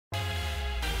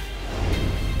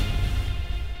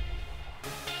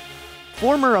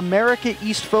former America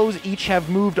East foes each have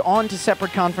moved on to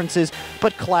separate conferences,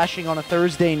 but clashing on a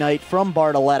Thursday night from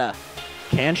Bartoletta.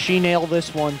 Can she nail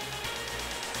this one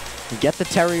and get the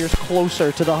Terriers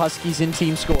closer to the Huskies in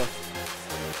team score?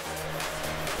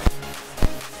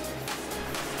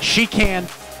 She can.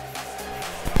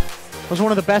 Was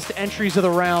one of the best entries of the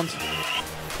round.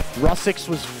 Russix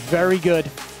was very good.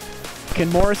 Can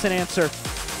Morrison answer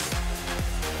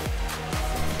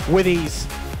with ease?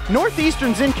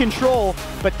 Northeastern's in control,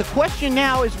 but the question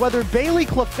now is whether Bailey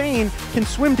Clefane can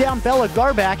swim down Bella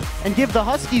Garback and give the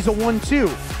Huskies a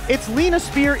 1-2. It's Lena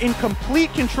Spear in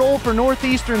complete control for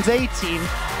Northeastern's A-team.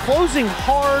 Closing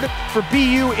hard for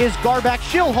BU is Garback.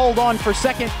 She'll hold on for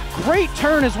second. Great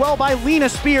turn as well by Lena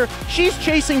Spear. She's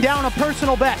chasing down a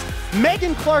personal best.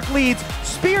 Megan Clark leads.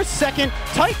 Spear second.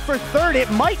 Tight for third. It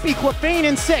might be Clefane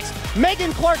in sixth.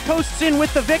 Megan Clark coasts in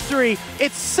with the victory.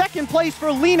 It's second place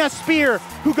for Lena Spear,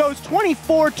 who goes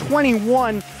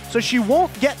 24-21. So she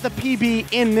won't get the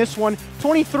PB in this one.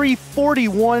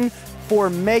 23-41 for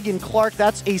Megan Clark.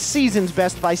 That's a season's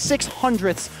best by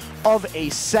 0.06 of a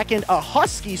second. A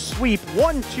Husky sweep,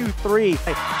 1-2-3.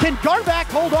 Can Garback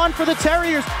hold on for the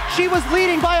Terriers? She was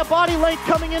leading by a body length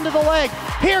coming into the leg.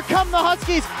 Here come the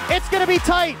Huskies. It's gonna be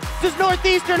tight. Does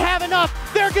Northeastern have enough?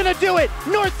 They're gonna do it.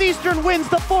 Northeastern wins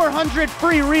the 400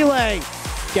 free relay.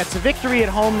 Gets a victory at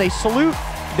home. They salute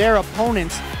their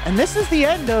opponents. And this is the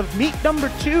end of meet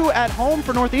number 2 at home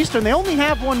for Northeastern. They only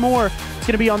have one more. It's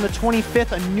gonna be on the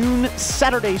 25th, a noon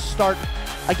Saturday start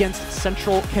against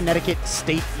Central Connecticut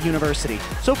State University.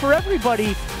 So for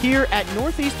everybody here at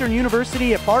Northeastern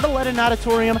University at Bartoletta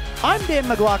Natatorium, I'm Dan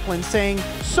McLaughlin saying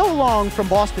so long from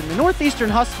Boston. The Northeastern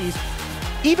Huskies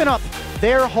even up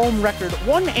their home record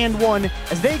 1-1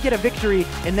 as they get a victory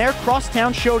in their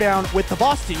crosstown showdown with the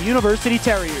Boston University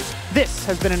Terriers. This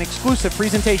has been an exclusive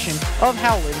presentation of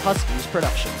Howland Huskies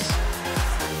Productions.